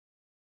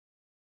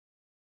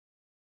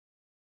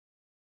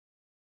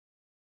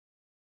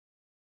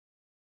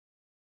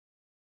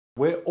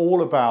We're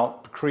all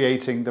about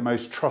creating the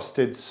most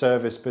trusted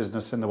service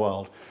business in the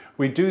world.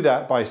 We do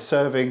that by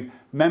serving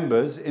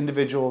members,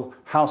 individual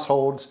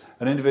households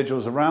and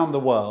individuals around the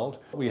world.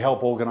 We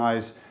help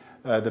organise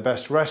the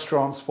best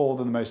restaurants for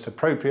them, the most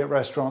appropriate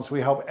restaurants. We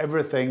help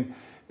everything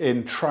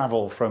in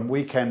travel, from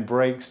weekend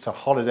breaks to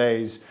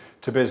holidays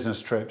to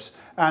business trips.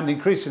 And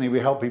increasingly we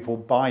help people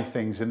buy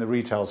things in the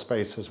retail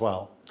space as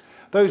well.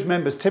 Those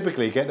members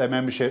typically get their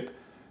membership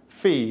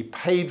fee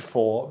paid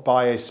for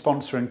by a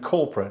sponsoring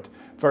corporate,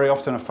 very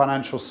often a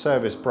financial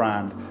service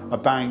brand, a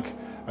bank,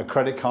 a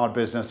credit card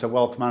business, a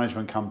wealth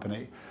management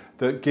company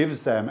that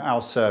gives them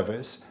our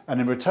service, and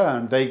in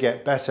return they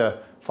get better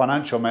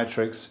financial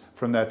metrics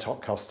from their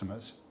top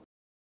customers.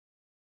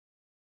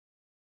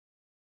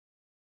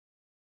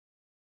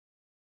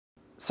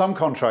 Some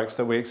contracts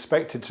that we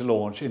expected to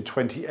launch in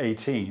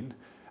 2018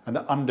 and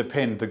that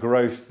underpinned the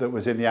growth that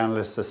was in the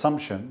analysts'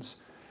 assumptions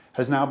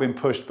has now been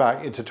pushed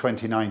back into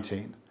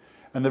 2019.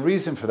 And the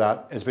reason for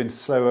that has been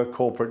slower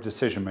corporate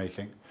decision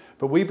making.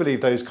 But we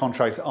believe those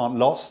contracts aren't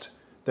lost,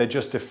 they're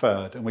just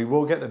deferred, and we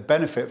will get the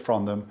benefit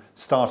from them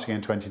starting in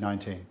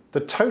 2019.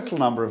 The total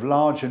number of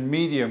large and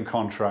medium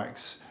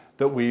contracts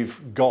that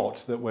we've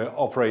got, that we're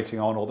operating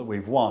on or that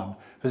we've won,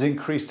 has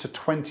increased to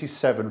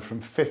 27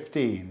 from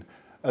 15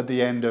 at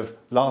the end of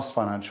last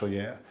financial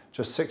year,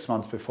 just 6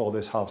 months before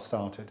this half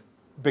started.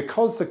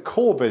 Because the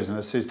core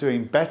business is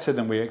doing better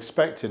than we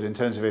expected in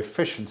terms of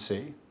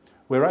efficiency,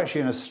 we're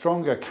actually in a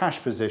stronger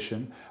cash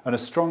position and a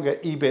stronger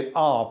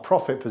EBITA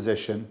profit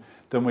position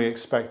than we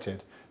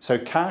expected. So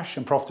cash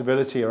and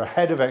profitability are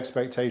ahead of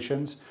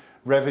expectations.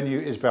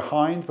 Revenue is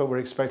behind, but we're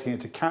expecting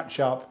it to catch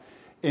up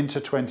into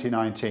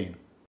 2019.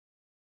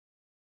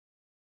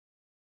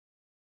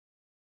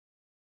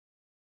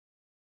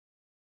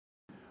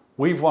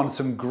 We've won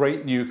some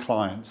great new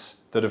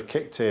clients that have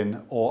kicked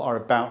in or are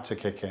about to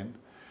kick in.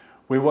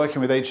 We're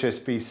working with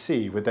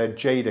HSBC with their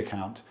Jade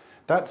account.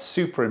 That's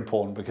super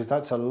important because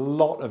that's a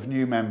lot of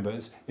new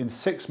members in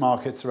 6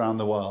 markets around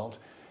the world,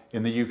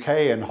 in the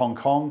UK and Hong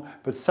Kong,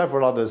 but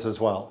several others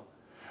as well.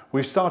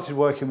 We've started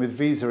working with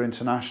Visa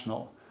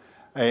International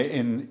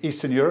in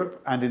Eastern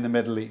Europe and in the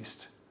Middle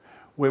East.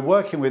 We're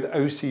working with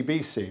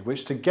OCBC,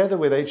 which together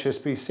with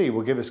HSBC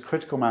will give us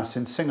critical mass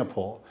in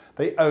Singapore.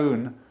 They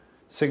own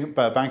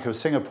Bank of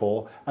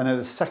Singapore, and they're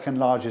the second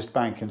largest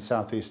bank in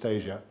Southeast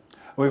Asia.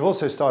 We've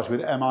also started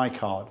with MI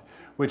Card,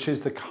 which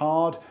is the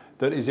card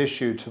that is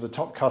issued to the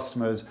top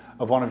customers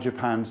of one of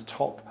Japan's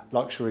top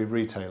luxury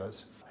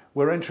retailers.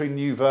 We're entering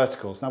new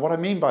verticals. Now, what I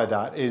mean by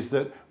that is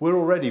that we're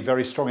already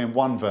very strong in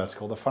one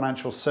vertical, the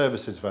financial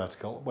services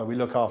vertical, where we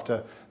look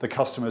after the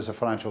customers of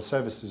financial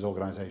services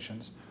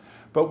organizations.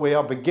 But we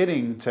are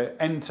beginning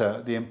to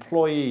enter the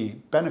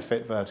employee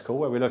benefit vertical,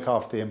 where we look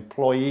after the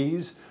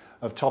employees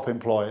of top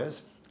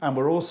employers. And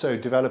we're also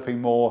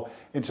developing more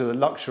into the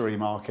luxury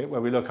market,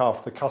 where we look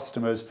after the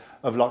customers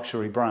of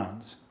luxury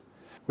brands.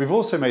 We've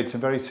also made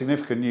some very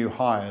significant new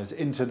hires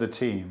into the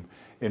team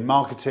in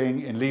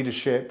marketing, in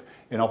leadership,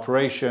 in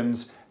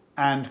operations,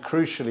 and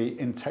crucially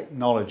in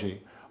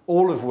technology,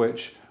 all of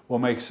which will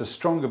make us a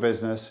stronger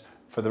business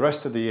for the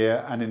rest of the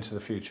year and into the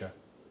future.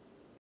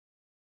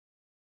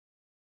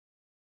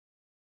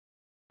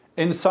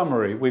 In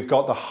summary, we've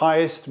got the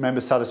highest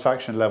member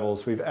satisfaction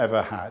levels we've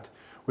ever had.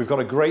 We've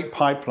got a great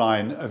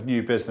pipeline of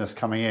new business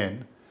coming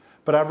in,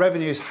 but our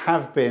revenues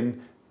have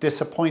been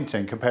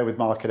disappointing compared with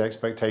market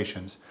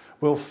expectations.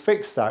 We'll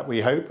fix that,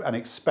 we hope and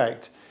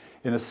expect,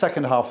 in the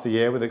second half of the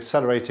year with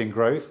accelerating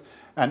growth,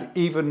 and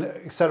even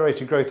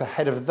accelerating growth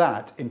ahead of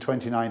that in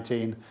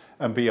 2019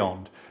 and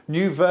beyond.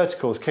 New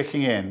verticals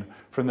kicking in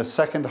from the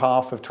second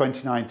half of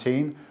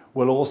 2019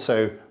 will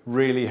also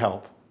really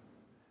help.